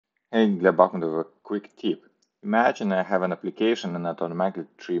Hey, get back with a quick tip. Imagine I have an application and it automatically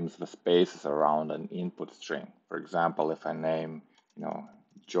trims the spaces around an input string. For example, if I name,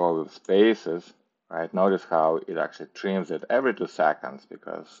 Joe with spaces, right? Notice how it actually trims it every 2 seconds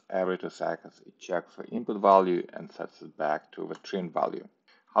because every 2 seconds it checks the input value and sets it back to the trimmed value.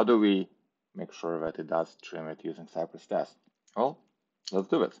 How do we make sure that it does trim it using Cypress test? Well, let's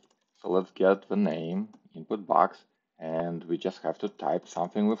do it. So let's get the name input box and we just have to type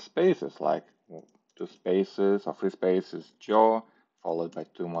something with spaces like 2 spaces or 3 spaces Joe followed by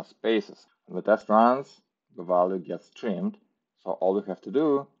 2 more spaces. When the test runs, the value gets trimmed. So all we have to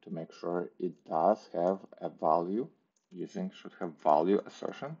do to make sure it does have a value should have value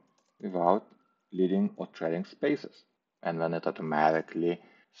assertion without leading or trailing spaces. And then it automatically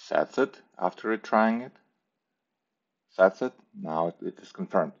sets it after retrying it. Sets it, now it is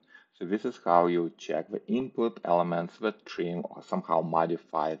confirmed. So this is how you check the input elements that trim or somehow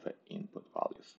modify the input values.